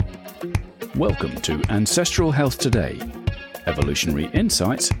Welcome to Ancestral Health Today, evolutionary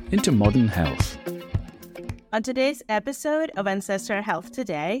insights into modern health. On today's episode of Ancestral Health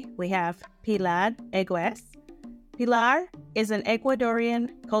Today, we have Pilar Egues. Pilar is an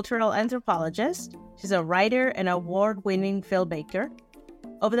Ecuadorian cultural anthropologist. She's a writer and award-winning filmmaker.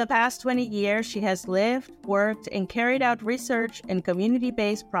 Over the past 20 years, she has lived, worked, and carried out research and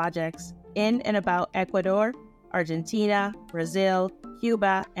community-based projects in and about Ecuador, Argentina, Brazil,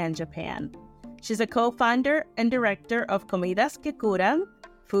 Cuba, and Japan. She's a co-founder and director of Comidas que Curan,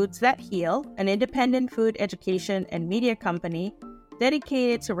 Foods That Heal, an independent food education and media company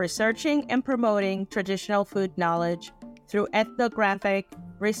dedicated to researching and promoting traditional food knowledge through ethnographic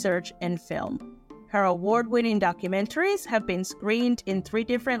research and film. Her award-winning documentaries have been screened in 3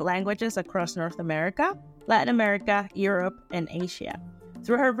 different languages across North America, Latin America, Europe, and Asia.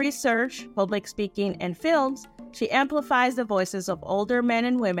 Through her research, public speaking, and films, she amplifies the voices of older men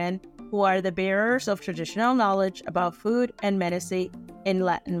and women who are the bearers of traditional knowledge about food and medicine in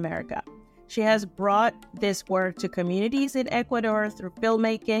Latin America. She has brought this work to communities in Ecuador through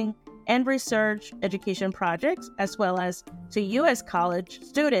filmmaking and research education projects, as well as to U.S. college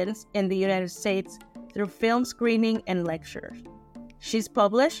students in the United States through film screening and lectures. She's a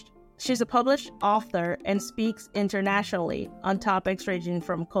published author and speaks internationally on topics ranging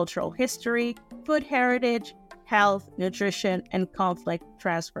from cultural history, food heritage, health, nutrition, and conflict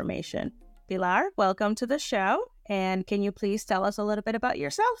transformation. Pilar, welcome to the show. And can you please tell us a little bit about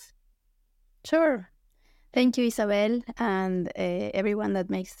yourself? Sure. Thank you, Isabel, and everyone that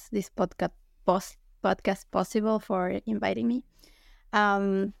makes this podcast possible for inviting me.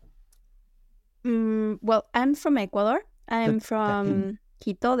 Well, I'm from Ecuador. I'm from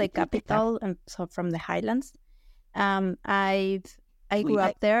Quito, the capital, and so from the highlands. I grew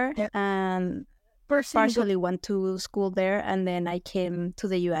up there and partially went to school there, and then I came to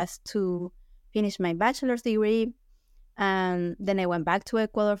the U.S. to finish my bachelor's degree. And then I went back to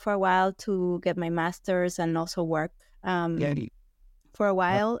Ecuador for a while to get my master's and also work for a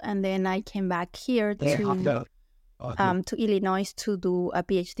while. And then I came back here to Illinois to do a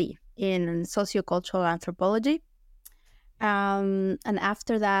PhD in sociocultural anthropology. And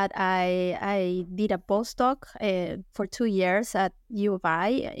after that, I did a postdoc for 2 years at U of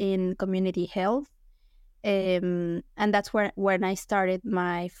I in community health. And that's when I started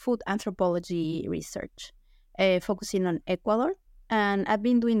my food anthropology research, focusing on Ecuador. And I've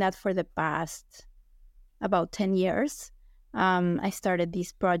been doing that for the past about 10 years. I started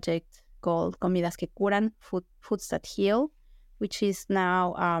this project called Comidas que Curan, Foods That Heal, which is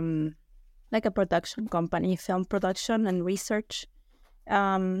now like a production company, film production and research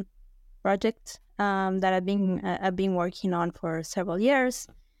project that I've been working on for several years.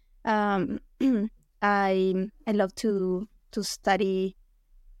 I love to study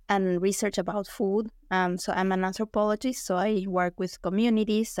and research about food. So I'm an anthropologist, so I work with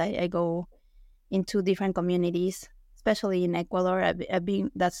communities. I go into different communities, especially in Ecuador.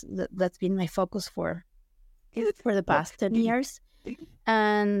 That's been my focus for the past 10 years.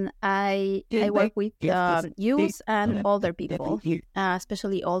 And I work with youth and older people,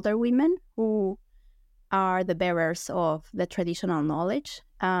 especially older women who are the bearers of the traditional knowledge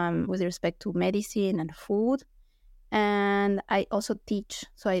with respect to medicine and food. And I also teach,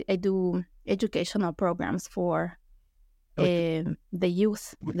 so I do educational programs for the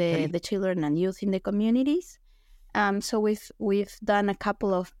youth, the children and youth in the communities. So we've done a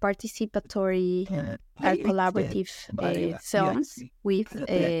couple of participatory collaborative films with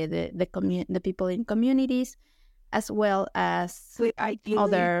the people in communities, as well as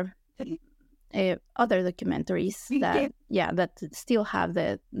other documentaries that still have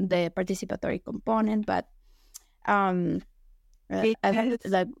the participatory component, but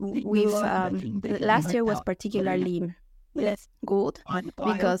last year was particularly good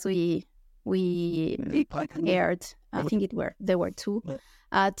because we aired, I think there were 2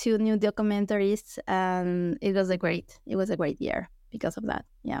 new documentaries, and it was a great year because of that.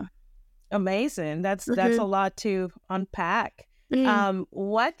 Yeah, amazing. That's a lot to unpack.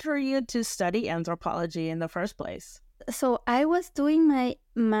 What drew you to study anthropology in the first place? So I was doing my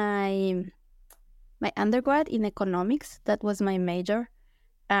undergrad in economics. That was my major.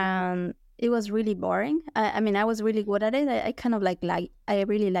 It was really boring. I mean, I was really good at it. I kind of I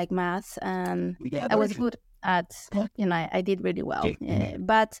really like math, and I was good at, I did really well.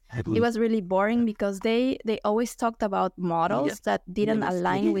 But it was really boring because they always talked about models that didn't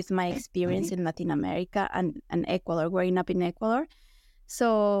align with my experience in Latin America and Ecuador, growing up in Ecuador.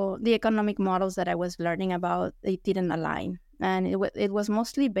 So the economic models that I was learning about, they didn't align. And it was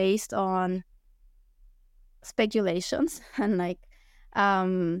mostly based on speculations and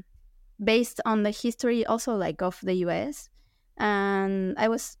based on the history also like of the US. And I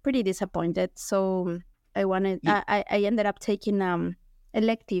was pretty disappointed. So I ended up taking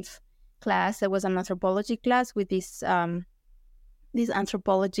elective class. There was an anthropology class with these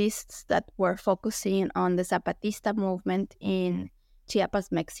anthropologists that were focusing on the Zapatista movement in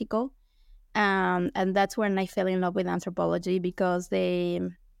Chiapas, Mexico. And that's when I fell in love with anthropology, because they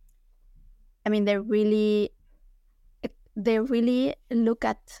really look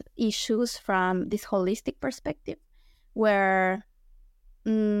at issues from this holistic perspective, where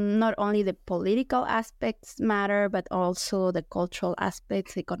not only the political aspects matter, but also the cultural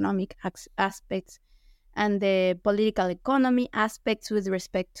aspects, economic aspects, and the political economy aspects with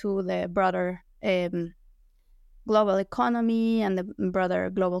respect to the broader global economy and the broader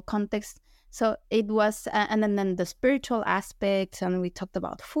global context. So it was, and then the spiritual aspects, and we talked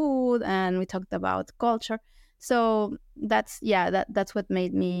about food, and we talked about culture. So that's what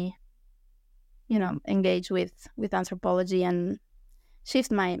made me, engage with anthropology and shift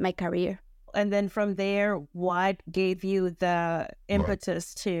my career. And then from there, what gave you the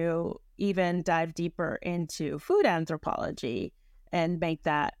impetus to even dive deeper into food anthropology and make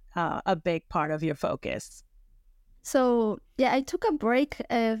that a big part of your focus? So I took a break.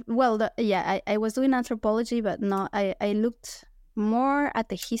 I was doing anthropology, but not. I looked more at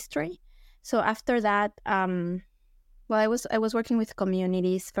the history. So after that, I was working with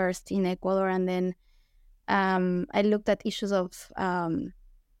communities first in Ecuador, and then I looked at issues of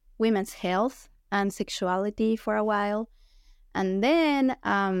women's health and sexuality for a while, and then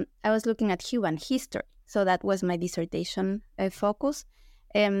I was looking at human history. So that was my dissertation focus.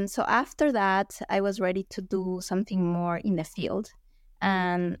 So after that, I was ready to do something more in the field.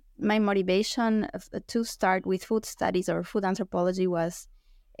 And my motivation to start with food studies or food anthropology was,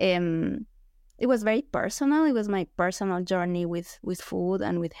 it was very personal. It was my personal journey with food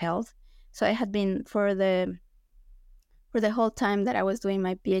and with health. So I had been, for the whole time that I was doing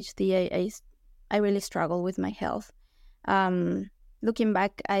my PhD, I really struggled with my health. Looking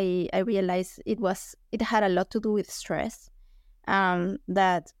back, I realized it had a lot to do with stress.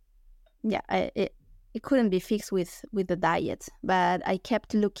 It couldn't be fixed with the diet, but I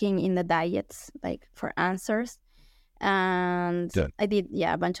kept looking in the diets like for answers, and I did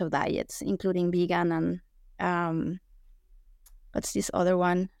a bunch of diets, including vegan and what's this other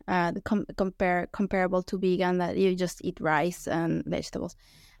one, comparable to vegan, that you just eat rice and vegetables.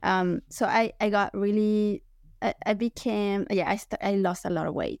 So I got really, I became, I lost a lot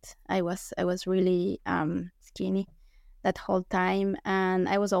of weight. I was really skinny that whole time, and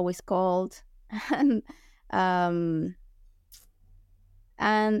I was always cold, and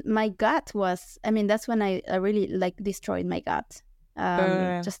my gut was, that's when I really destroyed my gut.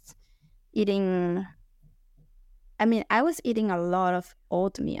 Just eating, I was eating a lot of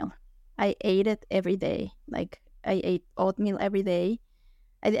oatmeal. I ate it every day. I ate oatmeal every day.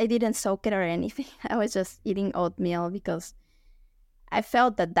 I didn't soak it or anything. I was just eating oatmeal because I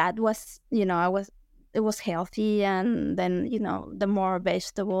felt that was, it was healthy. And then, the more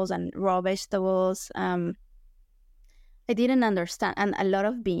vegetables and raw vegetables, I didn't understand. And a lot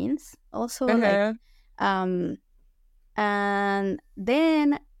of beans also. And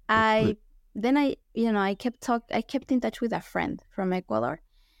then I kept in touch with a friend from Ecuador,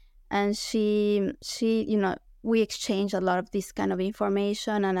 and she we exchanged a lot of this kind of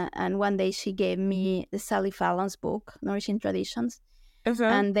information, and one day she gave me the Sally Fallon's book, Nourishing Traditions.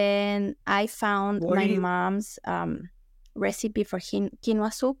 And then I found my mom's recipe for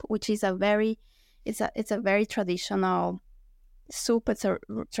quinoa soup, which is it's a very traditional soup. It's a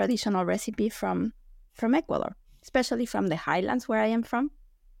traditional recipe from Ecuador, especially from the highlands where I am from.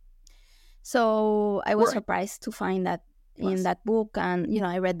 So I was surprised to find that in that book, and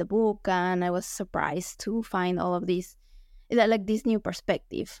I read the book, and I was surprised to find all of this, this new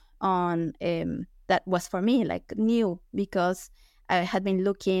perspective on that was for me new, because I had been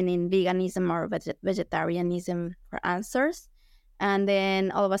looking in veganism or vegetarianism for answers. And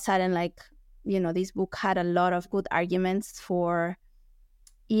then all of a sudden, this book had a lot of good arguments for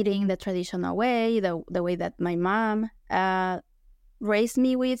eating the traditional way, the way that my mom raised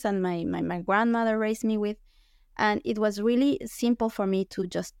me with, and my grandmother raised me with. And it was really simple for me to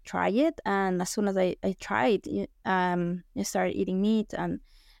just try it. And as soon as I tried, I started eating meat. And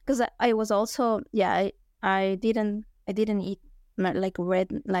because I was also, I didn't eat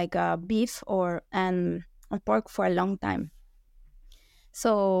beef and pork for a long time.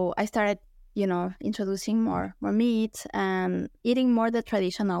 So I started, introducing more meat and eating more the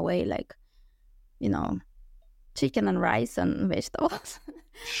traditional way, chicken and rice and vegetables,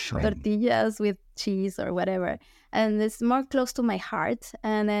 tortillas with cheese or whatever. And it's more close to my heart.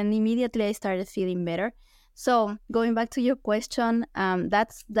 And then immediately I started feeling better. So going back to your question,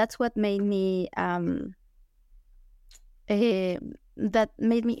 that's what made me that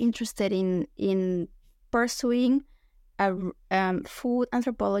made me interested in pursuing food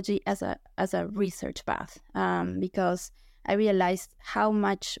anthropology as a research path, because I realized how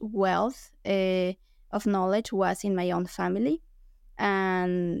much wealth of knowledge was in my own family,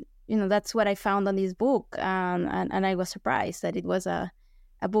 and that's what I found on this book, and I was surprised that it was a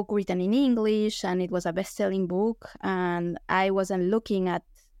book written in English, and it was a best-selling book, and I wasn't looking at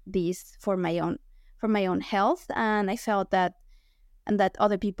this for my own health, and I felt that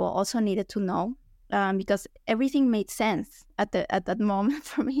other people also needed to know, because everything made sense at that moment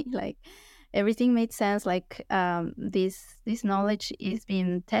for me. Like everything made sense. Like this knowledge is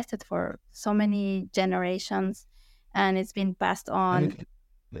being tested for so many generations, and it's been passed on,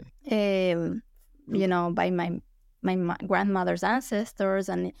 by my grandmother's ancestors,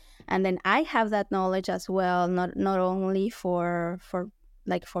 and then I have that knowledge as well. Not only for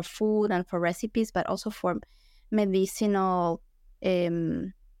food and for recipes, but also for medicinal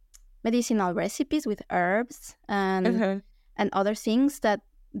recipes with herbs and other things that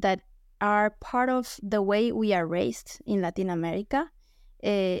are part of the way we are raised in Latin America.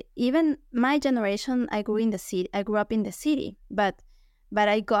 Even my generation, I grew up in the city, but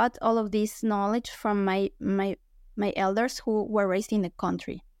I got all of this knowledge from my elders who were raised in the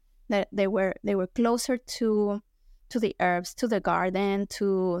country. That they were closer to the herbs, to the garden,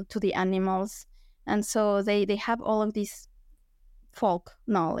 to the animals, and so they have all of this folk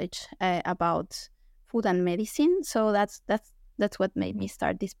knowledge about food and medicine. So that's what made me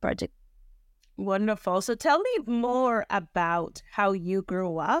start this project. Wonderful. So tell me more about how you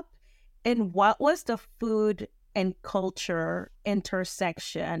grew up and what was the food and culture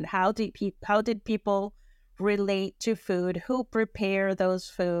intersection. How did people relate to food? Who prepare those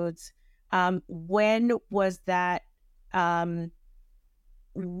foods? When was that?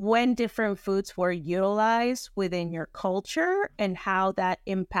 When different foods were utilized within your culture, and how that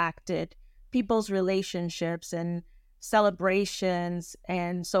impacted people's relationships and celebrations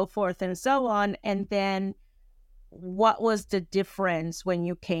and so forth and so on. And then what was the difference when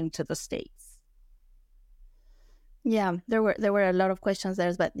you came to the States? Yeah, there were a lot of questions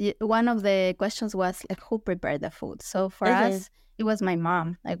there, but one of the questions was like, who prepared the food? So for us, it was my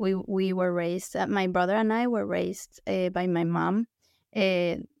mom. Like we were raised, my brother and I were raised by my mom,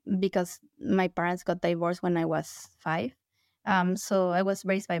 because my parents got divorced when I was 5. So I was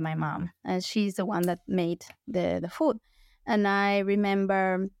raised by my mom, and she's the one that made the food. And I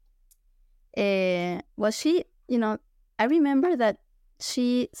remember, I remember that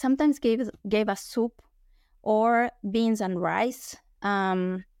she sometimes gave us soup or beans and rice.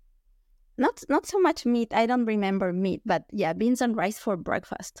 Not so much meat. I don't remember meat, but yeah, beans and rice for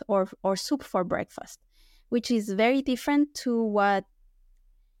breakfast, or soup for breakfast, which is very different to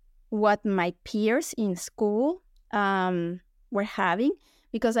what my peers in school were having,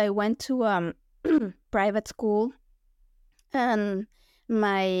 because I went to private school, and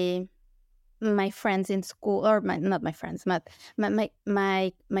my friends in school, or not my friends, but my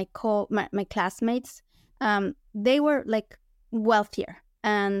classmates, they were like wealthier,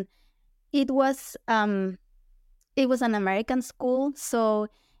 and it was an American school, so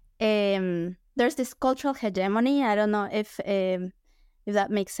there's this cultural hegemony. I don't know if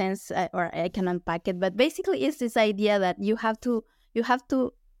that makes sense, or I can unpack it, but basically it's this idea that you have to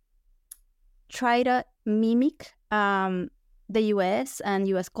try to mimic the US and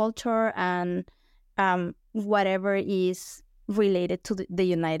US culture and whatever is related to the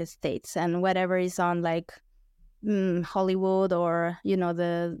United States, and whatever is on like Hollywood, or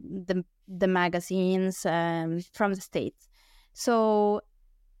the magazines from the States. So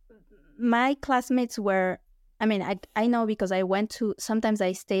my classmates were, I know, because I went to, sometimes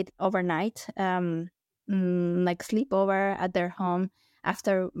I stayed overnight, like sleepover at their home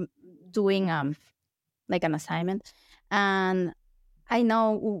after doing like an assignment, and I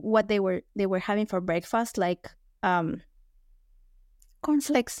know what they were having for breakfast, like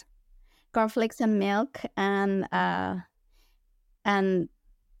cornflakes and milk, and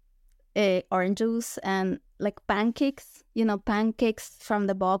orange juice, and like pancakes from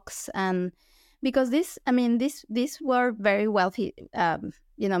the box. And because these were very wealthy,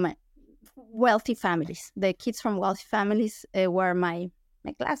 my wealthy families. The kids from wealthy families were my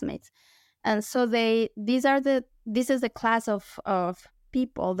classmates, and so this is the class of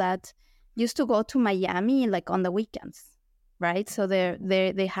people that used to go to Miami like on the weekends, right? So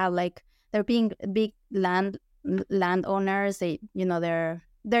they have like, they're being big landowners.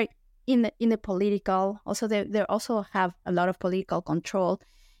 They're in the political. Also, they also have a lot of political control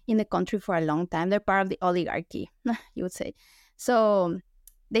in the country for a long time. They're part of the oligarchy, you would say. So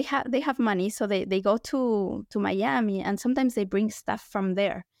they have money, so they go to Miami, and sometimes they bring stuff from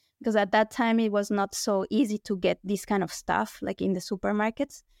there, because at that time it was not so easy to get this kind of stuff like in the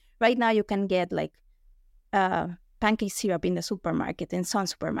supermarkets. Right now you can get like pancake syrup in the supermarket, in some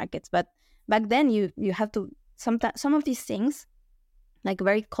supermarkets, but back then you have to some of these things, like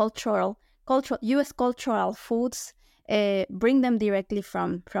very cultural U.S. cultural foods, bring them directly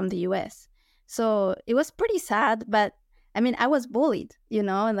from the U.S. So it was pretty sad, but I mean, I was bullied,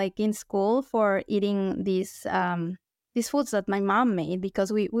 like in school for eating these foods that my mom made,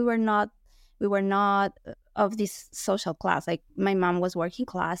 because we were not of this social class. Like my mom was working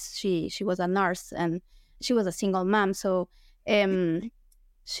class. She was a nurse, and she was a single mom. So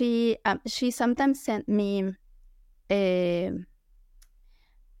she sometimes sent me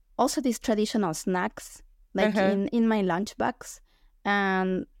also these traditional snacks, like in my lunchbox,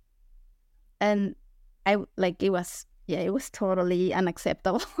 and I like it was totally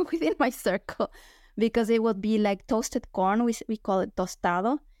unacceptable within my circle, because it would be like toasted corn. We call it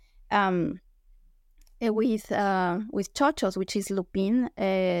tostado, with chochos, which is lupin,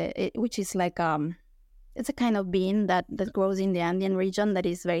 which is like it's a kind of bean that grows in the Andean region that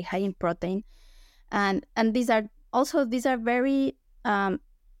is very high in protein, and these are very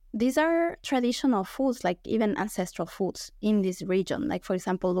these are traditional foods, like even ancestral foods in this region. Like, for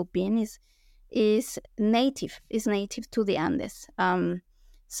example, lupin is native to the Andes.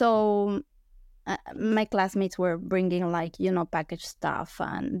 So my classmates were bringing like packaged stuff,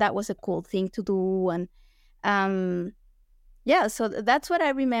 and that was a cool thing to do. And so that's what I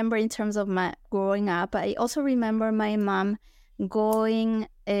remember in terms of my growing up. I also remember my mom going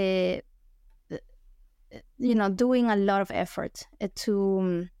doing a lot of effort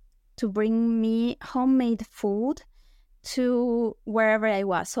to bring me homemade food to wherever I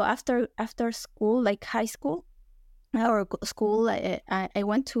was. So after school, like high school or school, I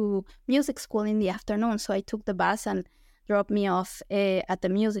went to music school in the afternoon. So I took the bus and dropped me off at the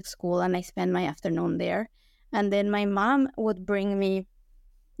music school, and I spent my afternoon there. And then my mom would bring me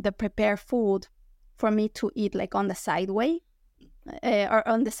the prepared food for me to eat, like on the sideway or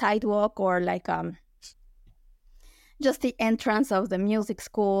on the sidewalk, or like just the entrance of the music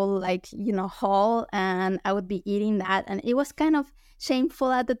school, like, hall, and I would be eating that. And it was kind of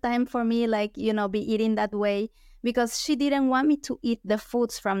shameful at the time for me, like, be eating that way, because she didn't want me to eat the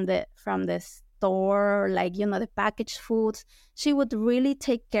foods from the store, like, the packaged foods. She would really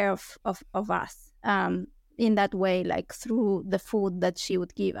take care of us in that way, like through the food that she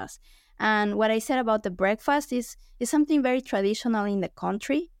would give us. And what I said about the breakfast is something very traditional in the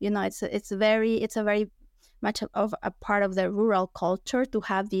country. It's a very much of a part of the rural culture to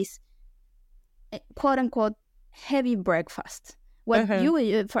have this quote unquote heavy breakfast. What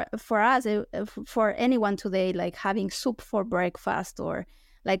for us, for anyone today, like having soup for breakfast, or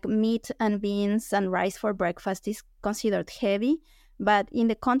like meat and beans and rice for breakfast, is considered heavy. But in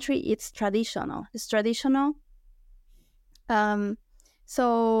the country, it's traditional.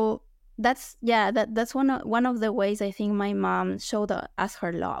 So that's one of the ways I think my mom showed us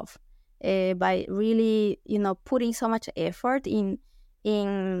her love, by really putting so much effort in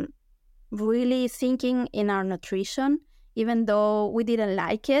really thinking in our nutrition, even though we didn't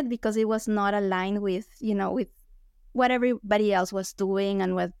like it, because it was not aligned with with what everybody else was doing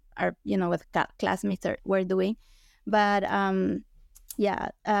and what our with classmates were doing. But and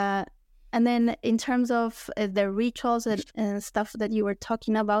then in terms of the rituals and stuff that you were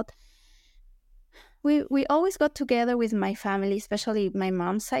talking about, we always got together with my family, especially my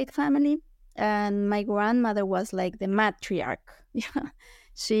mom's side family, and my grandmother was like the matriarch.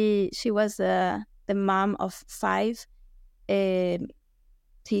 She was the mom of 5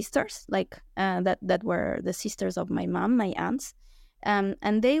 sisters, like that were the sisters of my mom, my aunts,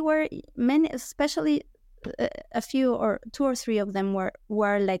 and they were many, especially a few, or 2 or 3 of them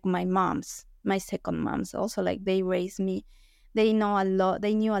were like my second moms. Also, like, they raised me. They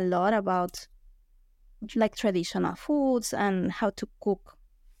knew a lot about like traditional foods and how to cook.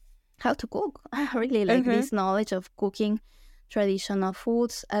 Really, like this knowledge of cooking traditional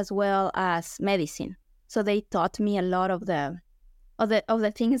foods as well as medicine. So they taught me a lot of the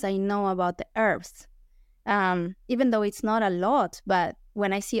things I know about the herbs, even though it's not a lot. But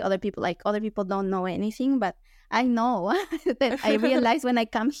when I see other people don't know anything, but I know. That I realize when I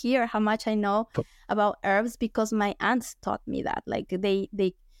come here how much I know about herbs, because my aunts taught me that. Like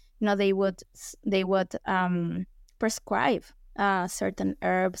they would prescribe certain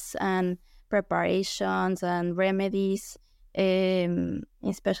herbs and preparations and remedies in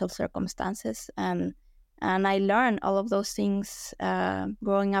special circumstances, and I learned all of those things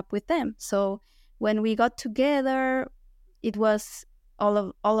growing up with them. So when we got together, it was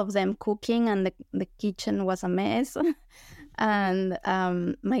all of them cooking, and the kitchen was a mess. And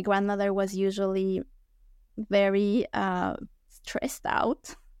my grandmother was usually very stressed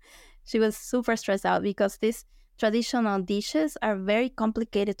out. She was super stressed out because these traditional dishes are very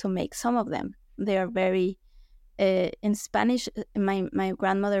complicated to make. Some of them, they are very in Spanish, my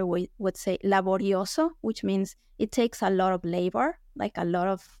grandmother would say laborioso, which means it takes a lot of labor, like a lot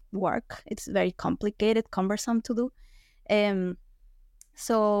of work. It's very complicated, cumbersome to do.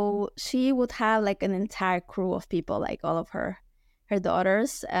 So she would have like an entire crew of people, like all of her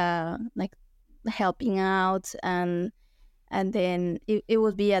daughters, like helping out, and then it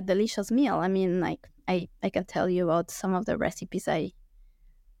would be a delicious meal. I mean, like I can tell you about some of the recipes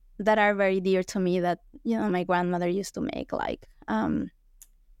that are very dear to me that, you know, my grandmother used to make, like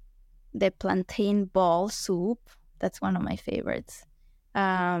the plantain ball soup. That's one of my favorites.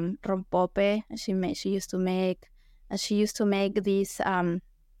 Rompope, she used to make. She used to make these, they're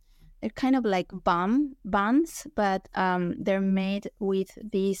kind of like buns, but they're made with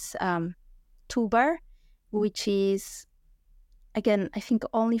this tuber, which is, again, I think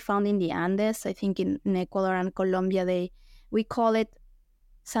only found in the Andes. I think in Ecuador and Colombia, we call it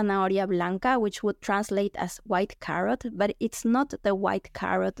zanahoria blanca, which would translate as white carrot, but it's not the white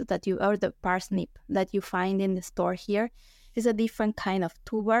carrot or the parsnip that you find in the store here. It's a different kind of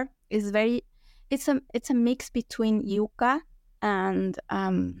tuber. It's a mix between yuca and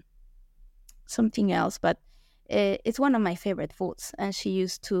something else, but it's one of my favorite foods. And she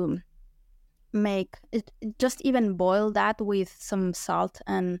used to make it, just even boil that with some salt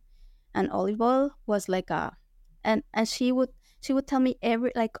and olive oil was like and she would tell me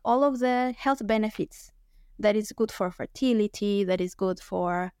all of the health benefits, that is good for fertility, that is good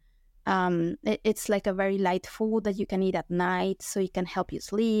for it's like a very light food that you can eat at night, so it can help you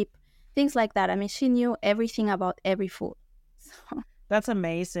sleep, things like that. I mean, she knew everything about every food. So. That's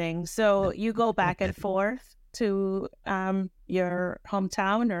amazing. So you go back and forth to your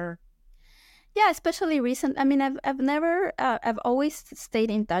hometown, or? Yeah, especially recent. I mean, I've never I've always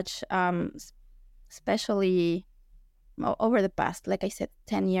stayed in touch, especially over the past, like I said,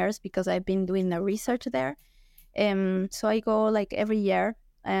 10 years, because I've been doing the research there. So I go like every year,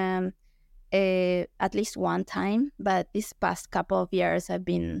 at least one time. But this past couple of years, I've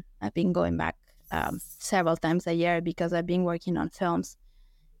been going back several times a year because I've been working on films,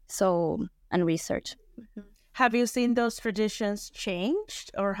 and research. Have you seen those traditions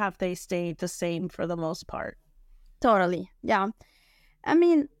changed, or have they stayed the same for the most part? Totally, yeah. I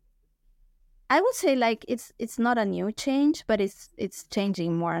mean, I would say like it's not a new change, but it's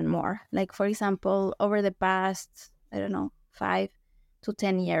changing more and more. Like, for example, over the past, I don't know, 5 to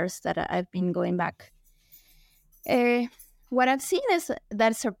 10 years that I've been going back, what I've seen is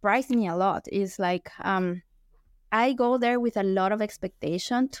that surprised me a lot is like I go there with a lot of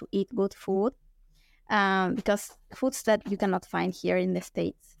expectation to eat good food, because foods that you cannot find here in the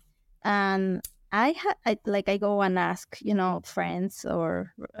States. And I go and ask, friends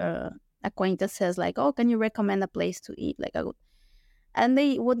or acquaintances, like, oh, can you recommend a place to eat? And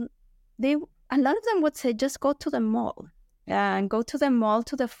a lot of them would say, just go to the mall, and go to the mall,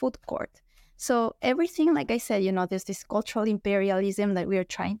 to the food court. So everything, like I said, there's this cultural imperialism that we are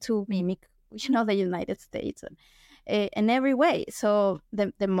trying to mimic, the United States in every way. So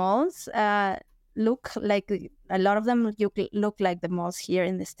the malls look like, a lot of them look like the malls here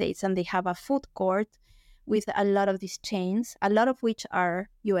in the States, and they have a food court with a lot of these chains, a lot of which are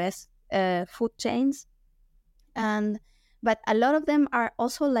U.S. Food chains, but a lot of them are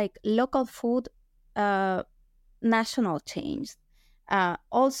also like local food national chains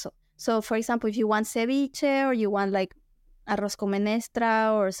also. So, for example, if you want ceviche, or you want like arroz con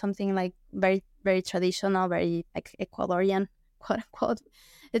menestra, or something like very, very traditional, very like Ecuadorian, quote unquote,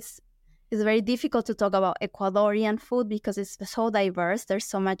 it's very difficult to talk about Ecuadorian food because it's so diverse. There's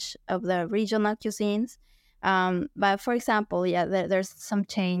so much of the regional cuisines. But for example, there's some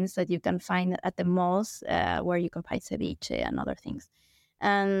chains that you can find at the malls where you can find ceviche and other things.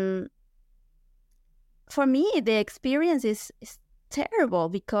 And for me, the experience is terrible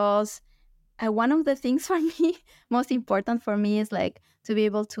because one of the things for me, most important for me, is like to be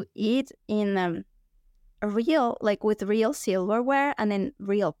able to eat in with real silverware and in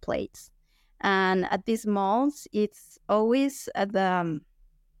real plates. And at these malls, it's always the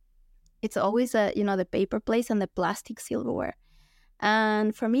paper plates and the plastic silverware.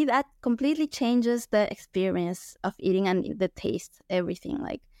 And for me, that completely changes the experience of eating and the taste, everything.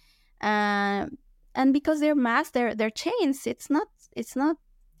 and because they're masks, they're chains. It's not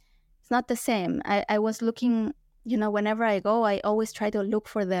the same. I was looking, whenever I go, I always try to look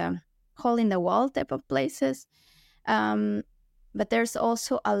for the hole in the wall type of places. But there's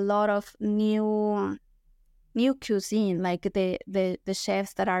also a lot of new cuisine, like the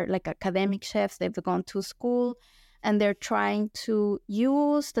chefs that are like academic chefs. They've gone to school and they're trying to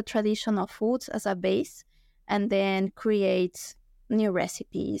use the traditional foods as a base and then create new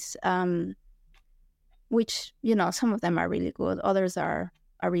recipes, which, some of them are really good. Others are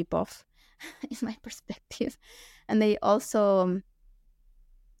a ripoff in my perspective. And they also,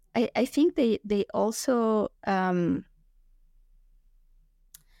 I think they also, I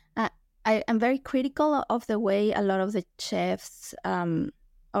am very critical of the way a lot of the chefs,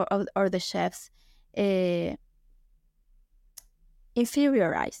 or the chefs,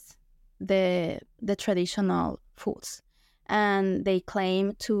 inferiorize the traditional foods, and they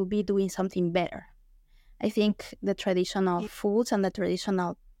claim to be doing something better. I think the traditional foods and the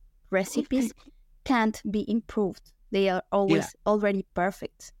traditional recipes can't be improved. They are always already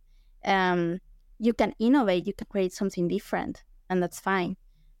perfect. You can innovate, you can create something different, and that's fine,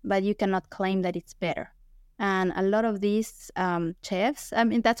 but you cannot claim that it's better. And a lot of these chefs, I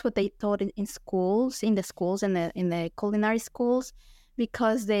mean, that's what they taught in schools, in the culinary schools,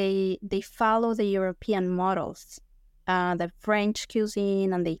 because they follow the European models, the French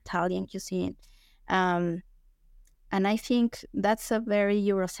cuisine and the Italian cuisine. And I think that's a very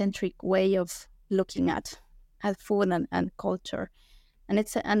Eurocentric way of looking at food and culture. And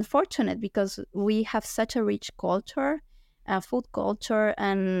it's unfortunate because we have such a rich culture, food culture,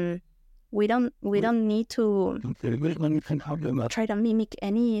 and we don't need to try to mimic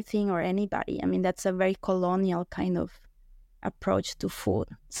anything or anybody. I mean, that's a very colonial kind of approach to food.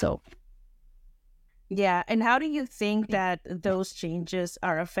 So yeah. And how do you think that those changes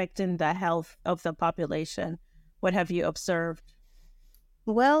are affecting the health of the population? What have you observed?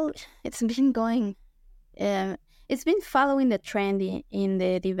 Well, it's been going. It's been following the trend in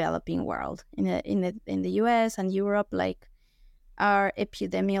the developing world, in the U.S. and Europe. Like, our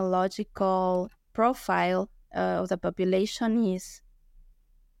epidemiological profile of the population is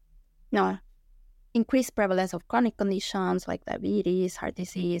increased prevalence of chronic conditions like diabetes, heart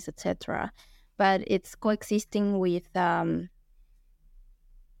disease, etc. But it's coexisting with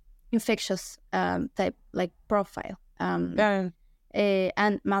infectious type like profile. And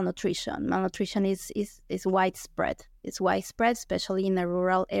malnutrition. Malnutrition is widespread. It's widespread, especially in the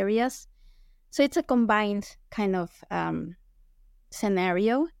rural areas. So it's a combined kind of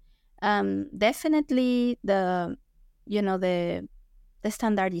scenario. Definitely the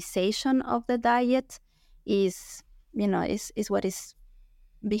standardization of the diet is what is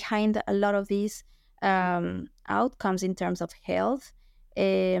behind a lot of these outcomes in terms of health.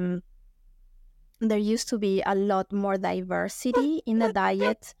 There used to be a lot more diversity in the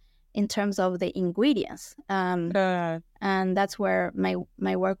diet in terms of the ingredients. And that's where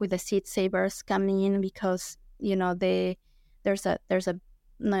my work with the seed savers come in, because, there's a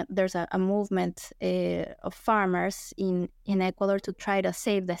movement of farmers in Ecuador to try to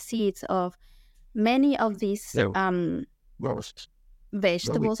save the seeds of many of these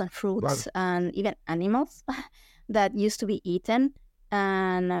vegetables and fruits and even animals that used to be eaten,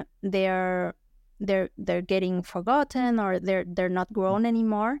 and they're getting forgotten, or they're not grown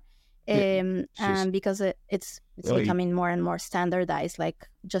anymore, and because it's becoming more and more standardized, like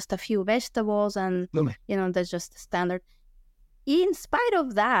just a few vegetables, and that's just standard. In spite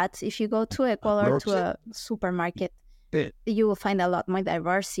of that, if you go to Ecuador to a supermarket, you will find a lot more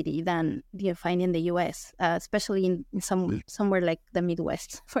diversity than you find in the U.S., especially in somewhere like the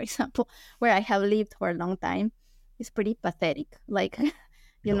Midwest, for example, where I have lived for a long time. It's pretty pathetic. Like,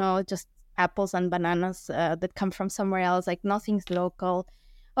 just apples and bananas that come from somewhere else. Like, nothing's local.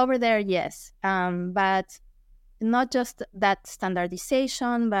 Over there, yes. But not just that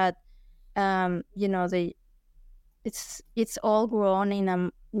standardization, but, it's all grown in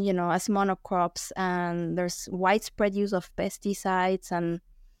as monocrops, and there's widespread use of pesticides, and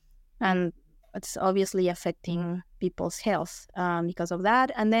it's obviously affecting people's health because of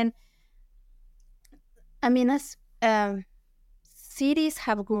that. And then, I mean, as cities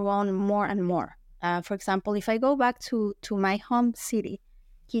have grown more and more. For example, if I go back to my home city,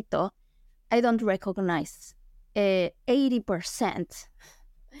 Quito, I don't recognize 80%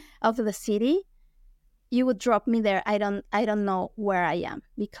 of the city. You would drop me there, I don't know where I am,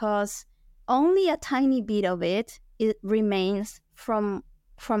 because only a tiny bit of it remains from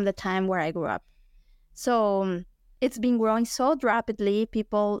the time where I grew up. So it's been growing so rapidly.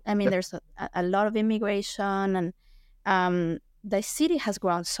 People, I mean, there's a lot of immigration, and the city has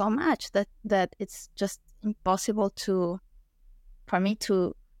grown so much that it's just impossible for me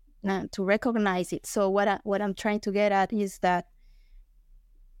to recognize it. So what I'm trying to get at is that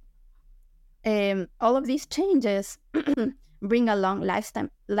all of these changes bring along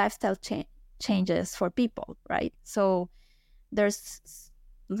lifestyle changes for people, right? So there's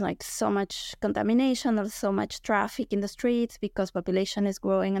like so much contamination or so much traffic in the streets because population is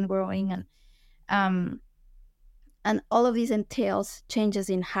growing and growing, and all of these entails changes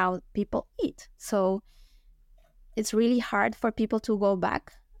in how people eat. So it's really hard for people to go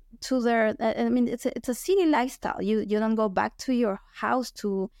back to their. I mean, it's a city lifestyle. You don't go back to your house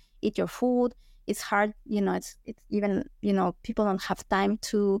to eat your food. It's hard, It's even people don't have time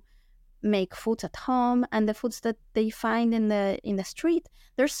to make foods at home, and the foods that they find in the street.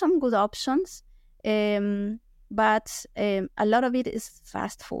 There's some good options, but a lot of it is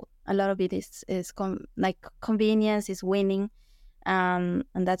fast food. A lot of it is convenience is winning, and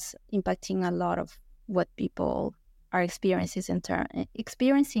that's impacting a lot of what people are experiencing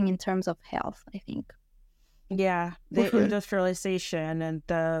in terms of health, I think. Yeah, the industrialization and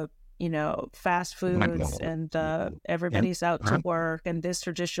the fast foods and everybody's out to work, and these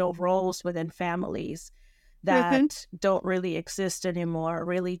traditional roles within families that don't really exist anymore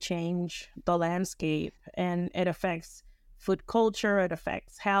really change the landscape, and it affects food culture, it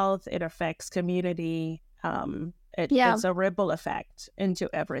affects health, it affects community. It's a ripple effect into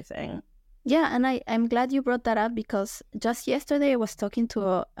everything. Yeah, and I'm glad you brought that up, because just yesterday I was talking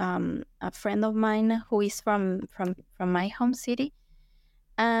to a friend of mine who is from my home city,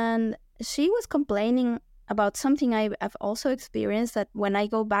 and she was complaining about something I've also experienced, that when I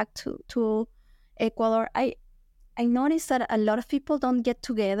go back to Ecuador, I noticed that a lot of people don't get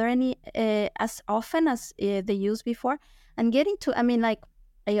together as often as they used before. And getting to, I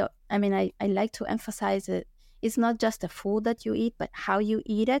like to emphasize it. It's not just the food that you eat, but how you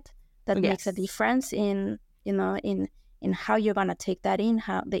eat it that makes a difference in how you're gonna take that in,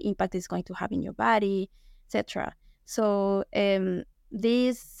 how the impact is going to have in your body, etc. So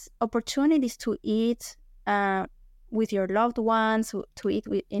these opportunities to eat with your loved ones, to eat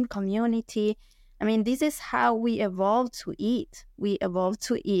in community. I mean, this is how we evolved to eat. We evolved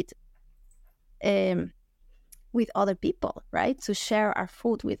to eat with other people, right? To share our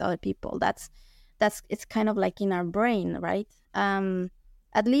food with other people. That's it's kind of like in our brain, right?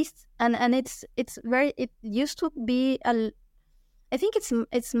 At least, and it's very. It used to be I think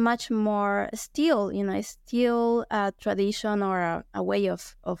it's much more still, it's still a tradition or a way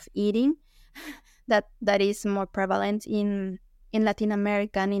of eating that is more prevalent in Latin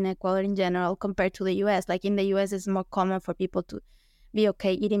America and in Ecuador in general compared to the U.S. Like in the U.S., it's more common for people to be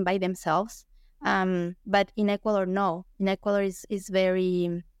okay eating by themselves, but in Ecuador, no. In Ecuador, is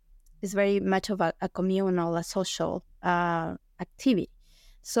very much of a communal, a social activity.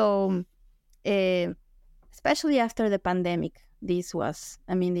 So, especially after the pandemic, this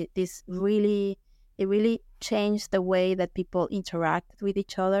really changed the way that people interact with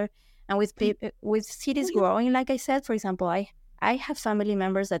each other, and with cities growing. Like I said, for example, I have family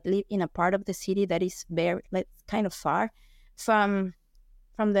members that live in a part of the city that is very kind of far from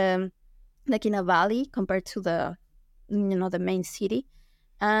the, like in a valley compared to the the main city,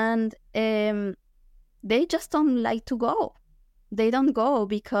 and they just don't like to go. They don't go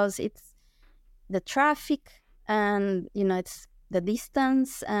because it's the traffic, and it's the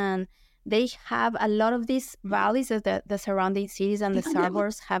distance, and they have a lot of these valleys that the surrounding cities and the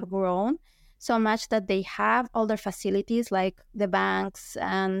suburbs have grown so much that they have all their facilities, like the banks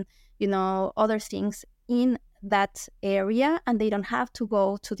and other things in that area, and they don't have to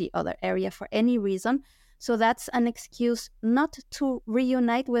go to the other area for any reason. So that's an excuse not to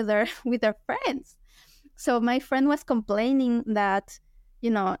reunite with their friends. So my friend was complaining that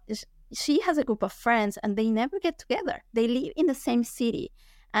she has a group of friends and they never get together. They live in the same city.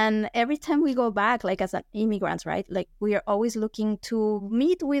 And every time we go back, like as an immigrants, right? Like we are always looking to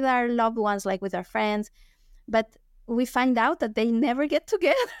meet with our loved ones, like with our friends. But we find out that they never get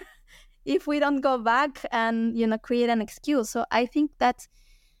together if we don't go back and, create an excuse. So I think that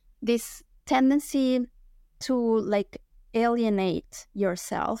this tendency to like alienate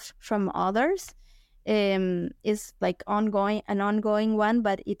yourself from others is like an ongoing one,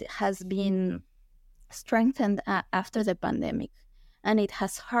 but it has been strengthened after the pandemic, and it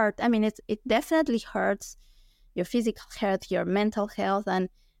has hurt. I mean, it definitely hurts your physical health, your mental health, and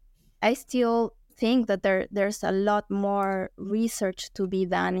I still think that there's a lot more research to be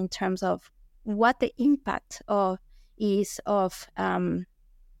done in terms of what the impact of these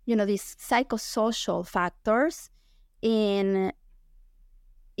psychosocial factors in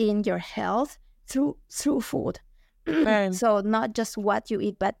your health through food, So not just what you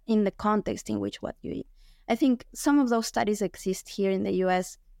eat, but in the context in which what you eat. I think some of those studies exist here in the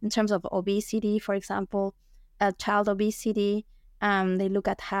US in terms of obesity, for example, child obesity. They look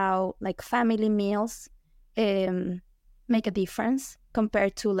at how like family meals make a difference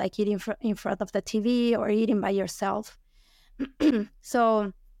compared to like eating in front of the TV or eating by yourself.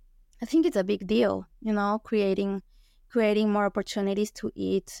 So I think it's a big deal, creating more opportunities to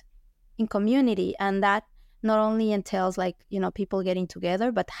eat in community, and that not only entails like people getting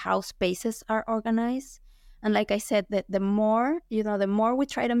together, but how spaces are organized. And like I said, that the more we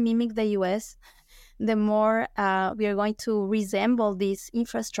try to mimic the US, the more we are going to resemble these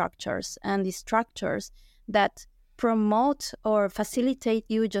infrastructures and these structures that promote or facilitate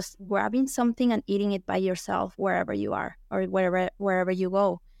you just grabbing something and eating it by yourself wherever you are or wherever you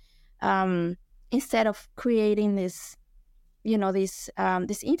go, instead of creating this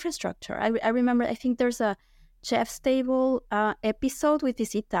this infrastructure. I remember, I think there's a Chef's Table episode with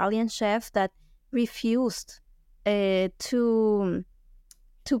this Italian chef that refused to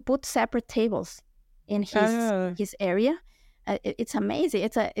put separate tables in his area. It's amazing.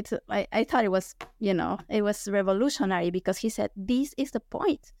 I thought it was it was revolutionary, because he said this is the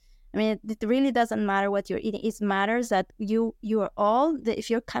point. I mean, it really doesn't matter what you're eating. It matters that you are all if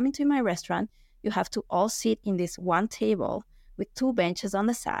you're coming to my restaurant, you have to all sit in this one table with two benches on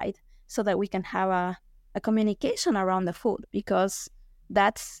the side, so that we can have a communication around the food, because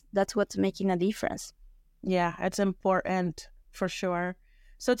that's what's making a difference. Yeah, it's important for sure.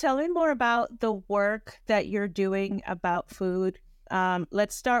 So tell me more about the work that you're doing about food.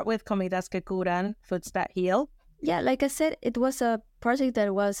 Let's start with Comidas que Curan, Foods That Heal. Yeah, like I said, it was a project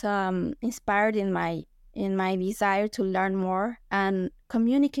that was inspired in my desire to learn more and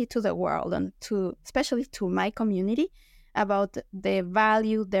communicate to the world, and especially to my community, about the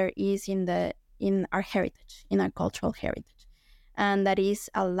value there is in our heritage, in our cultural heritage, and that is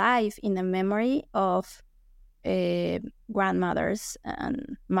alive in the memory of grandmothers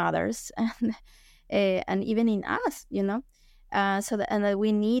and mothers, and even in us, that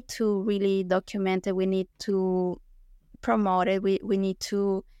we need to really document it. We need to promote it. We need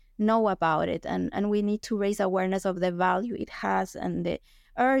to know about it, and we need to raise awareness of the value it has and the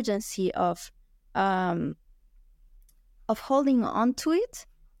urgency of holding on to it,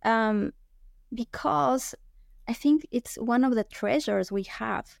 because I think it's one of the treasures we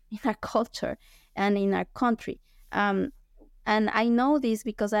have in our culture and in our country. And I know this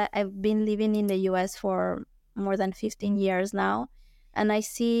because I've been living in the US for more than 15 years now, and I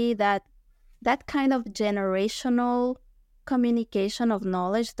see that kind of generational communication of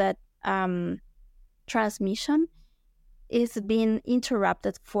knowledge, that transmission, is being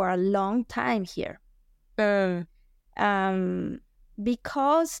interrupted for a long time here.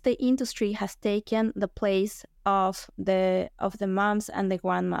 Because the industry has taken the place of the moms and the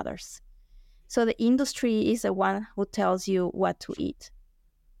grandmothers. So the industry is the one who tells you what to eat,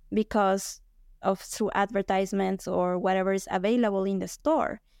 because of through advertisements or whatever is available in the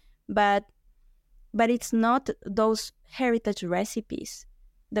store. But it's not those heritage recipes,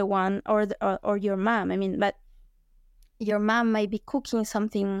 the one or your mom. I mean, but your mom might be cooking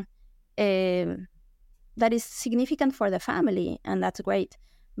something that is significant for the family, and that's great.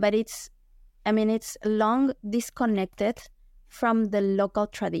 But it's long disconnected from the local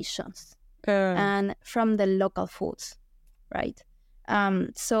traditions and from the local foods, right?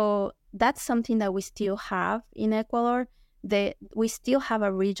 So that's something that we still have in Ecuador. We still have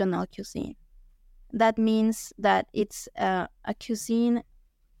a regional cuisine. That means that it's a cuisine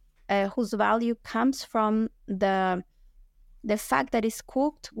whose value comes from the fact that it's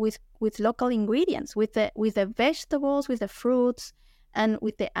cooked with local ingredients, with the vegetables, with the fruits, and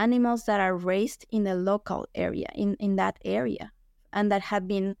with the animals that are raised in the local area, in that area, and that have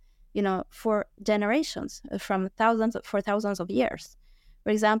been, for generations, for thousands of years. For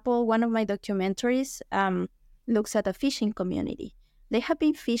example, one of my documentaries looks at a fishing community. They have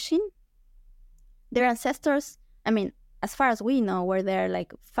been fishing. Their ancestors, as far as we know, were there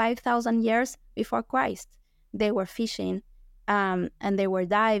like 5,000 years before Christ. They were fishing, and they were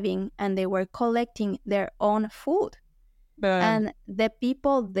diving, and they were collecting their own food. And the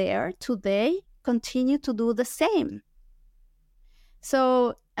people there today continue to do the same.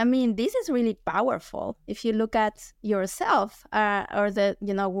 So, this is really powerful. If you look at yourself or the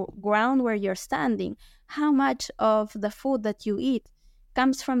ground where you're standing, how much of the food that you eat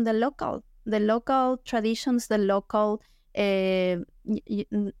comes from the local traditions, the local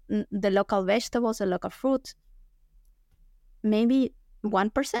vegetables, the local fruit. Maybe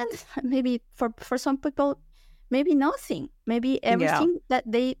 1%, maybe for some people, maybe nothing. Maybe everything that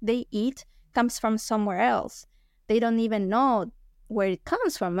they eat comes from somewhere else. they don't even know where it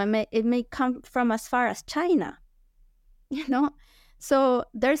comes from. It may come from as far as China, you know. So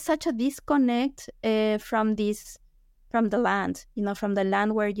there's such a disconnect from the land, from the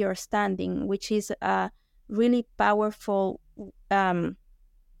land where you're standing, which is a really powerful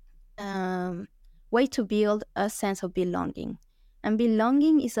way to build a sense of belonging. And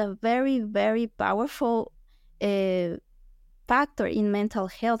belonging is a very, very powerful factor in mental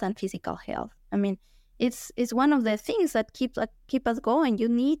health and physical health. I mean, it's one of the things that keep us going. You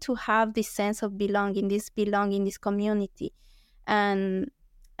need to have this sense of belonging, this community, and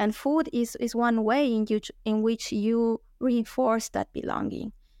food is one way in which you reinforce that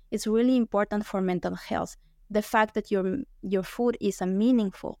belonging. It's really important for mental health. The fact that your food is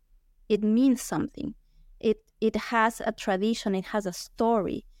meaningful, it means something. It has a tradition, it has a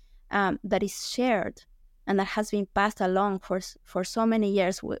story that is shared and that has been passed along for so many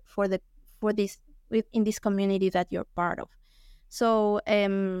years in this community that you're part of. So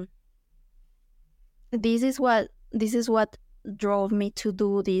this is what drove me to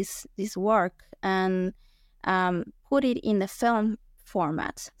do this work and put it in the film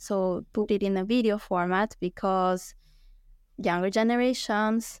format. So put it in a video format because younger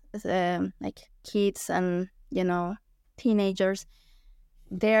generations, like kids and teenagers,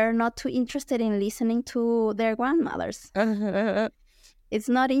 they're not too interested in listening to their grandmothers. It's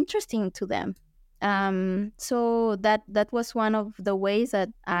not interesting to them. So that was one of the ways that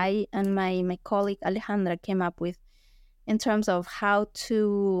I and my colleague Alejandra came up with in terms of how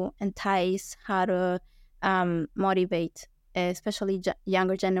to entice, how to motivate, especially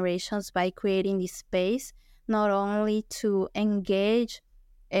younger generations, by creating this space, not only to engage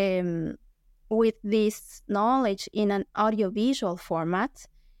with this knowledge in an audiovisual format,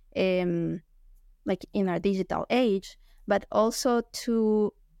 like in our digital age, but also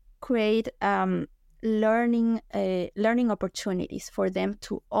to create learning opportunities for them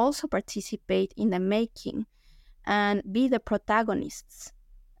to also participate in the making and be the protagonists.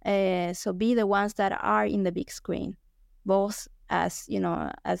 So be the ones that are in the big screen, both as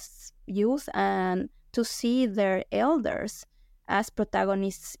youth, and to see their elders as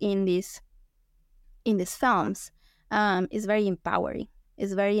protagonists in these films is very empowering.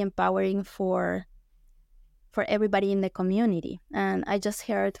 It's very empowering for everybody in the community. And I just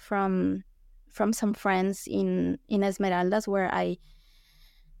heard from some friends in Esmeraldas, where I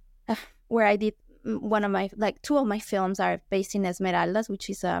did one of my, like, two of my films are based in Esmeraldas, which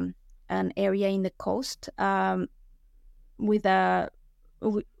is an area in the coast, with a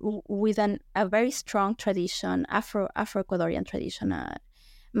very strong tradition, Afro-Ecuadorian tradition.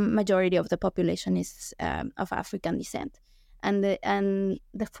 Majority of the population is of African descent, and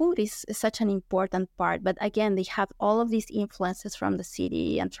the food is such an important part. But again, they have all of these influences from the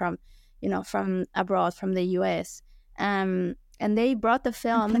city and from abroad, from the US. And they brought the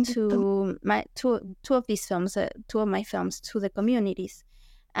film to two of my films to the communities,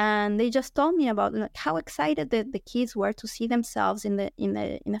 and they just told me about how excited the kids were to see themselves in the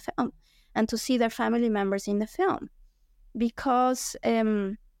film and to see their family members in the film, because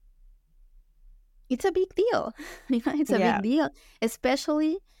it's a big deal. It's a big deal,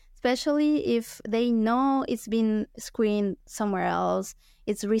 especially if they know it's been screened somewhere else.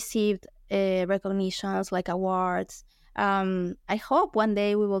 It's received recognitions like awards. I hope one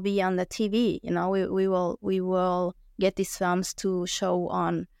day we will be on the TV. We will get these films to show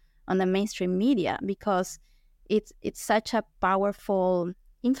on the mainstream media, because it's such a powerful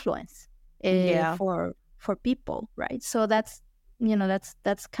influence for people, right? So that's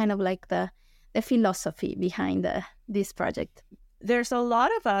kind of like the philosophy behind this project. There's a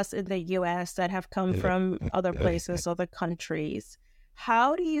lot of us in the US that have come from other places, other countries.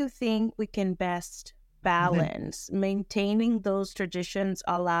 How do you think we can best balance maintaining those traditions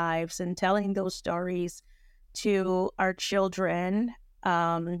alive and telling those stories to our children,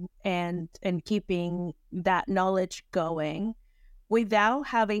 and keeping that knowledge going without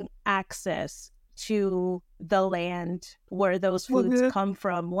having access to the land where those foods come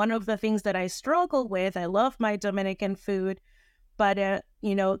from? One of the things that I struggle with, I love my Dominican food, but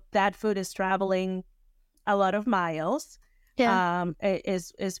that food is traveling a lot of miles.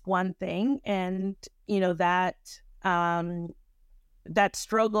 Is one thing, and that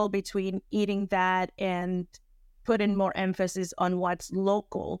struggle between eating that and putting more emphasis on what's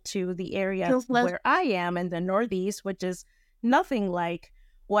local to the area where I am in the Northeast, which is nothing like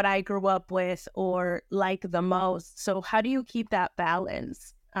what I grew up with or like the most. So how do you keep that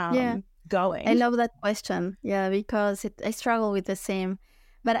balance going? I love that question. Yeah, because I struggle with the same.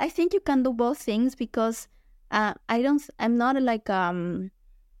 But I think you can do both things, because I'm not like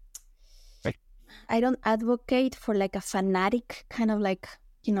I don't advocate for like a fanatic kind of like,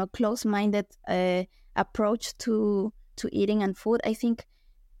 close-minded approach to eating and food. I think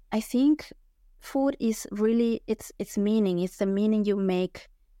food is really its meaning. It's the meaning you make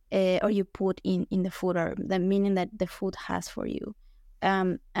or you put in the food, or the meaning that the food has for you.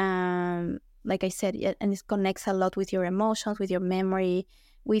 Like I said, and it connects a lot with your emotions, with your memory,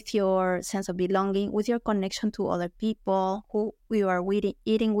 with your sense of belonging, with your connection to other people who you are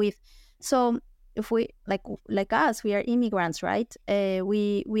eating with. So if we like us, we are immigrants, right?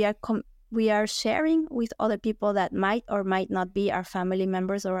 We are sharing with other people that might or might not be our family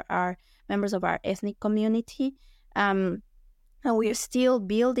members or our members of our ethnic community. And we're still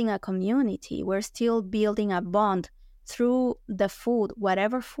building a community. We're still building a bond through the food,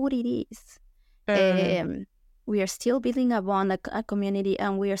 whatever food it is. We are still building a bond, a community,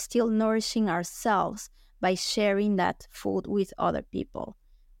 and we are still nourishing ourselves by sharing that food with other people,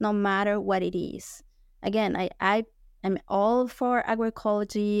 no matter what it is. Again, I'm all for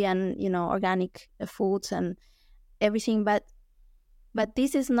agroecology and, organic foods and everything, but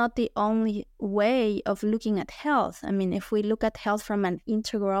this is not the only way of looking at health. I mean, if we look at health from a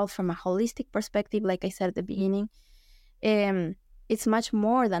holistic perspective, like I said at the beginning, it's much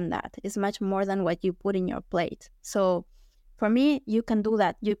more than that. It's much more than what you put in your plate. So for me, you can do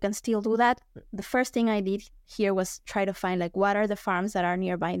that. You can still do that. The first thing I did here was try to find like what are the farms that are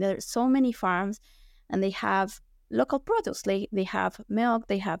nearby. There's so many farms, and they have local produce. They have milk,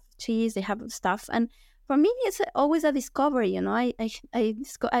 they have cheese, they have stuff. And for me, it's always a discovery. I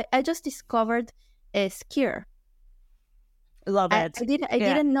just discovered a skyr. Love it. I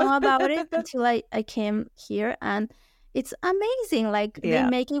didn't know about it until I came here, and it's amazing. Like they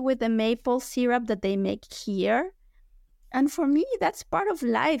make it with the maple syrup that they make here. And for me, that's part of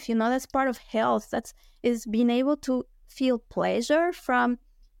life, that's part of health. Is being able to feel pleasure from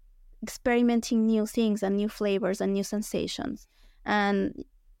experimenting new things and new flavors and new sensations. And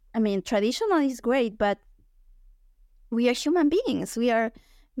I mean, traditional is great, but we are human beings. We are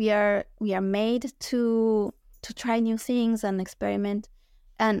made to try new things and experiment,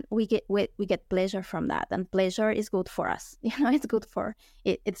 and we get pleasure from that. And pleasure is good for us. It's good for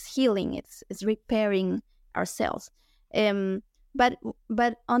it. It's healing. It's repairing ourselves. But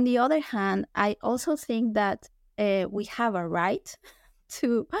on the other hand, I also think that we have a right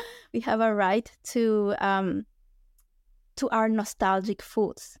to our nostalgic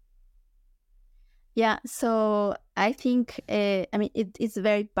foods. Yeah, so I think it's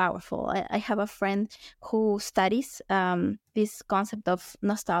very powerful. I have a friend who studies this concept of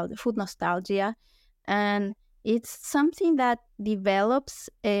food nostalgia, and it's something that develops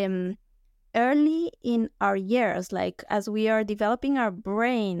early in our years, like as we are developing our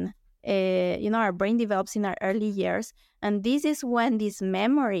brain. Our brain develops in our early years, and this is when these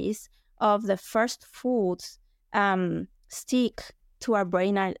memories of the first foods stick to our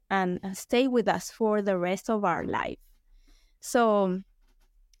brain and stay with us for the rest of our life. So,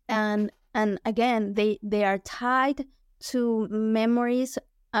 and again, they are tied to memories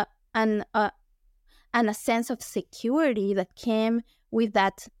and a sense of security that came with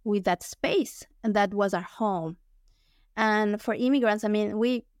that space, and that was our home. And for immigrants, I mean,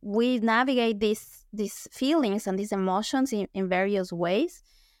 we navigate these feelings and these emotions in various ways,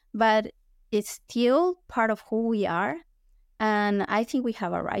 but it's still part of who we are. And I think we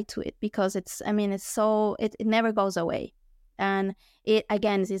have a right to it, because it never goes away. And it,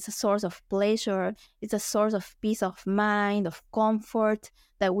 again, it's a source of pleasure. It's a source of peace of mind, of comfort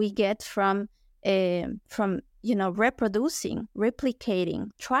that we get from reproducing, replicating,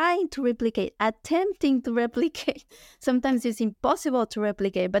 trying to replicate, attempting to replicate. Sometimes it's impossible to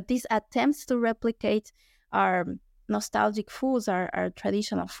replicate, but these attempts to replicate our nostalgic foods, our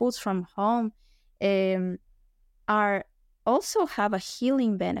traditional foods from home, are also have a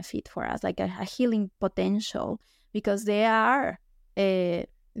healing benefit for us, like a healing potential, because they are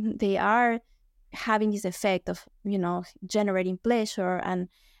having this effect of generating pleasure and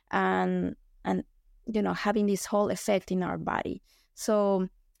having this whole effect in our body. So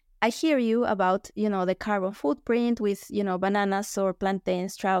I hear you about the carbon footprint with bananas or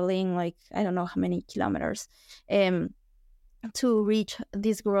plantains traveling like I don't know how many kilometers to reach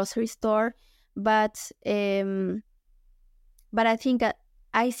this grocery store, but I think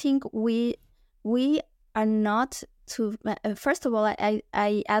we are not to. First of all, I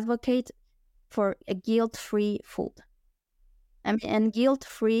advocate for a guilt-free food, and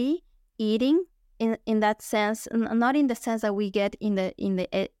guilt-free eating in that sense, not in the sense that we get in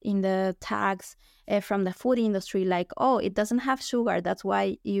the tags from the food industry, like, oh, it doesn't have sugar, that's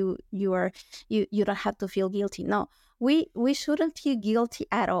why you don't have to feel guilty. No, we shouldn't feel guilty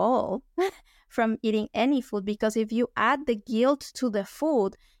at all from eating any food, because if you add the guilt to the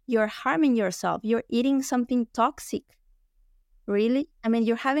food, you're harming yourself. You're eating something toxic. Really? I mean,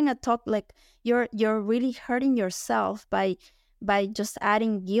 you're having a talk, like you're really hurting yourself by just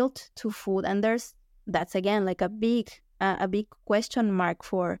adding guilt to food. And that's again like a big question mark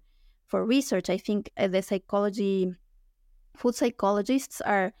for research. I think the food psychologists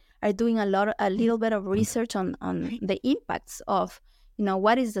are doing a little bit of research on the impacts of,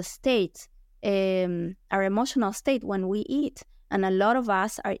 what is the state, our emotional state when we eat. And a lot of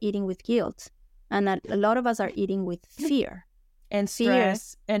us are eating with guilt, and a lot of us are eating with fear and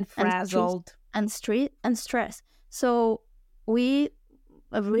stress and frazzled and stress. So we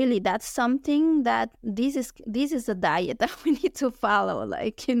really, that's something that this is a diet that we need to follow,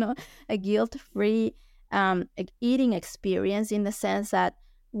 like, a guilt-free eating experience, in the sense that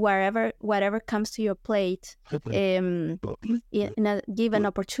whatever comes to your plate, in a given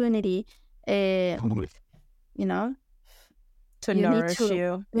opportunity, to nourish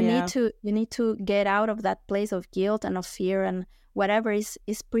you. You need to get out of that place of guilt and of fear, and whatever is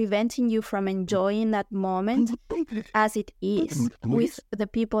preventing you from enjoying that moment as it is with the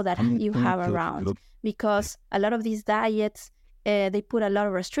people that you have around. Because a lot of these diets, they put a lot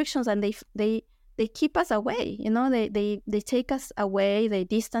of restrictions, and they keep us away. They take us away. They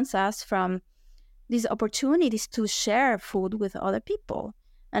distance us from these opportunities to share food with other people.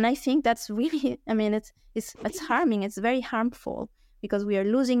 And I think that's really, I mean, it's harming. It's very harmful, because we are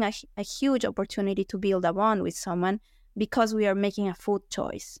losing a huge opportunity to build a bond with someone because we are making a food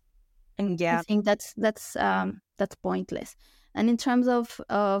choice. And yeah, I think that's pointless. And in terms of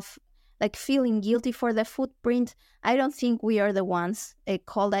like feeling guilty for the footprint, I don't think we are the ones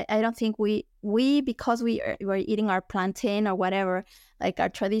called. I don't think we because we're eating our plantain or whatever, like our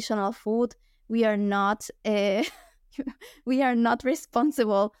traditional food, we are not we are not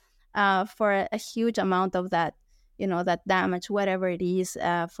responsible for a huge amount of that, that damage, whatever it is,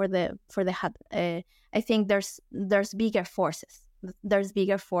 for the I think there's bigger forces. There's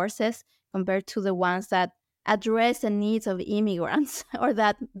bigger forces compared to the ones that address the needs of immigrants or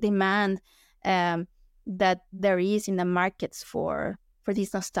that demand that there is in the markets for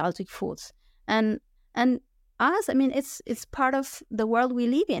these nostalgic foods. And us, I mean, it's part of the world we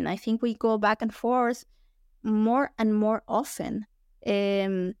live in. I think we go back and forth more and more often,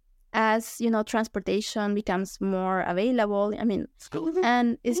 as transportation becomes more available. I mean,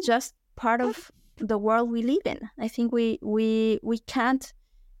 and it's just part of the world we live in. I think we can't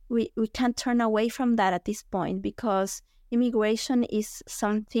turn away from that at this point, because immigration is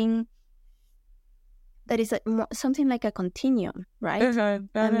something that is something like a continuum, right?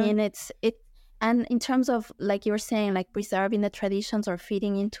 I mean, and in terms of, like you were saying, like preserving the traditions or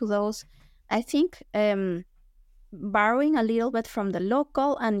feeding into those, I think borrowing a little bit from the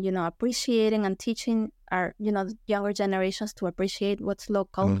local and, appreciating and teaching our, younger generations to appreciate what's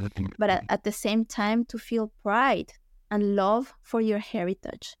local, but at the same time to feel pride and love for your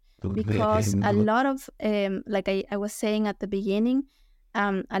heritage. Because a lot of, like I was saying at the beginning,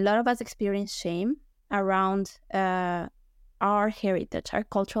 a lot of us experience shame around our heritage, our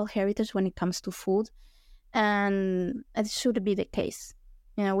cultural heritage when it comes to food. And it shouldn't be the case.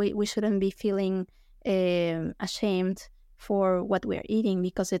 We shouldn't be feeling ashamed for what we're eating,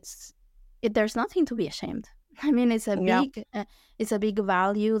 because there's nothing to be ashamed. I mean, it's a big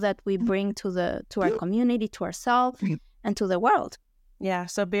value that we bring to our community, to ourselves, and to the world. Yeah,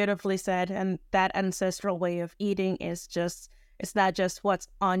 so beautifully said. And that ancestral way of eating is it's not just what's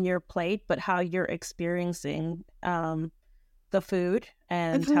on your plate, but how you're experiencing the food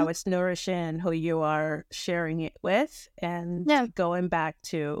and how it's nourishing, who you are sharing it with, and going back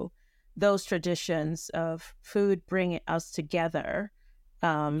to those traditions of food bringing us together,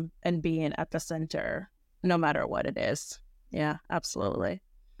 and being at the center, no matter what it is. Yeah, absolutely.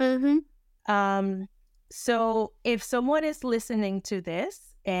 So if someone is listening to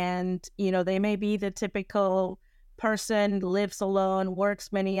this and, they may be the typical person, lives alone,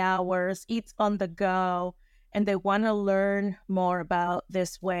 works many hours, eats on the go, and they want to learn more about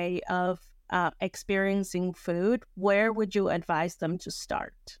this way of experiencing food, where would you advise them to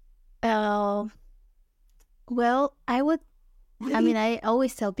start? Well, I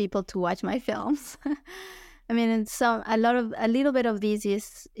always tell people to watch my films. I mean, a little bit of this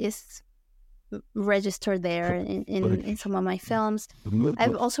is registered there in some of my films.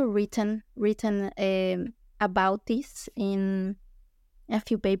 I've also written about this in a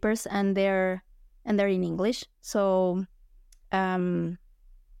few papers, and they're in English. So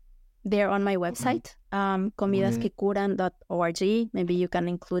they're on my website, comidasquecuran.org. Maybe you can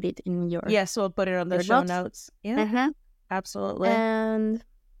include it in your... Yes, we'll put it on the show notes. Yeah, absolutely. And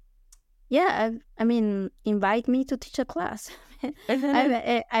invite me to teach a class.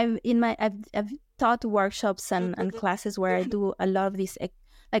 I've taught workshops and classes where I do a lot of these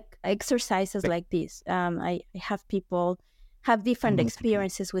exercises like this. I have people have different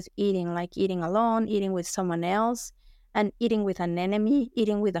experiences with eating, like eating alone, eating with someone else, and eating with an enemy,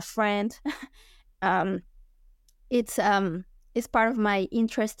 eating with a friend. It's part of my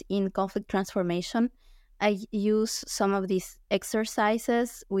interest in conflict transformation. I use some of these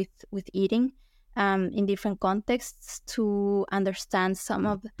exercises with eating in different contexts to understand some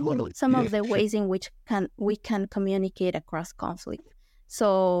of the ways in which we can communicate across conflict.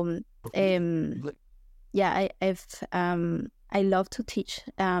 So I love to teach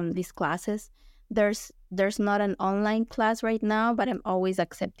these classes. There's not an online class right now, but I'm always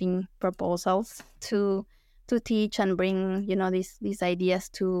accepting proposals to teach and bring these ideas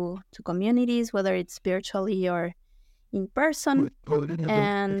to communities, whether it's virtually or in person.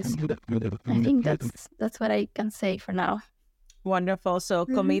 And I think that's what I can say for now. Wonderful. So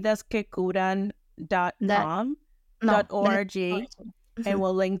comidasquecuran.com.org. And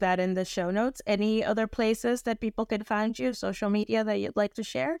we'll link that in the show notes. Any other places that people can find you, social media that you'd like to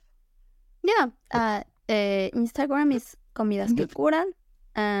share? Yeah. Instagram is Comidas que Curan.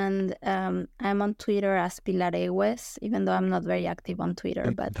 And I'm on Twitter as Pilar Egues, even though I'm not very active on Twitter,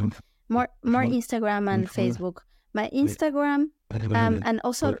 but more Instagram and Facebook. My Instagram, and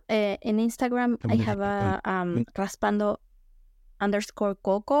also in Instagram, I have a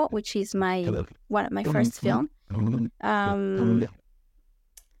raspando_coco, which is my first film.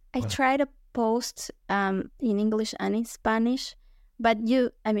 I try to post in English and in Spanish, but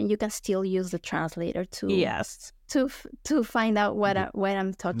you can still use the translator to find out what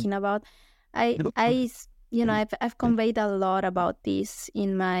I'm talking about. I've conveyed a lot about this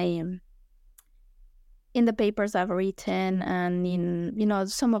in the papers I've written, and in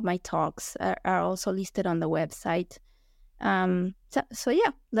some of my talks are also listed on the website. So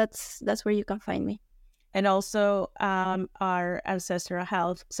that's where you can find me. And also our Ancestral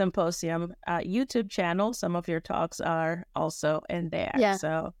Health Symposium YouTube channel. Some of your talks are also in there. Yeah,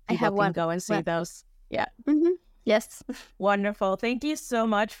 so people can go and see those. Yeah. Mm-hmm. Yes. Wonderful. Thank you so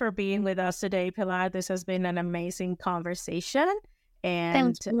much for being with us today, Pilar. This has been an amazing conversation.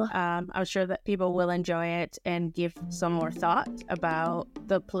 And I'm sure that people will enjoy it and give some more thought about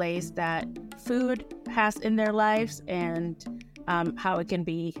the place that food has in their lives and how it can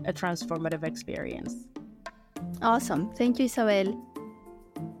be a transformative experience. Awesome. Thank you, Isabel.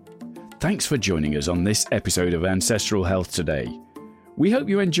 Thanks for joining us on this episode of Ancestral Health Today. We hope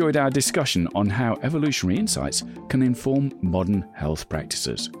you enjoyed our discussion on how evolutionary insights can inform modern health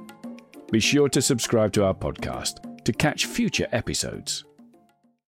practices. Be sure to subscribe to our podcast to catch future episodes.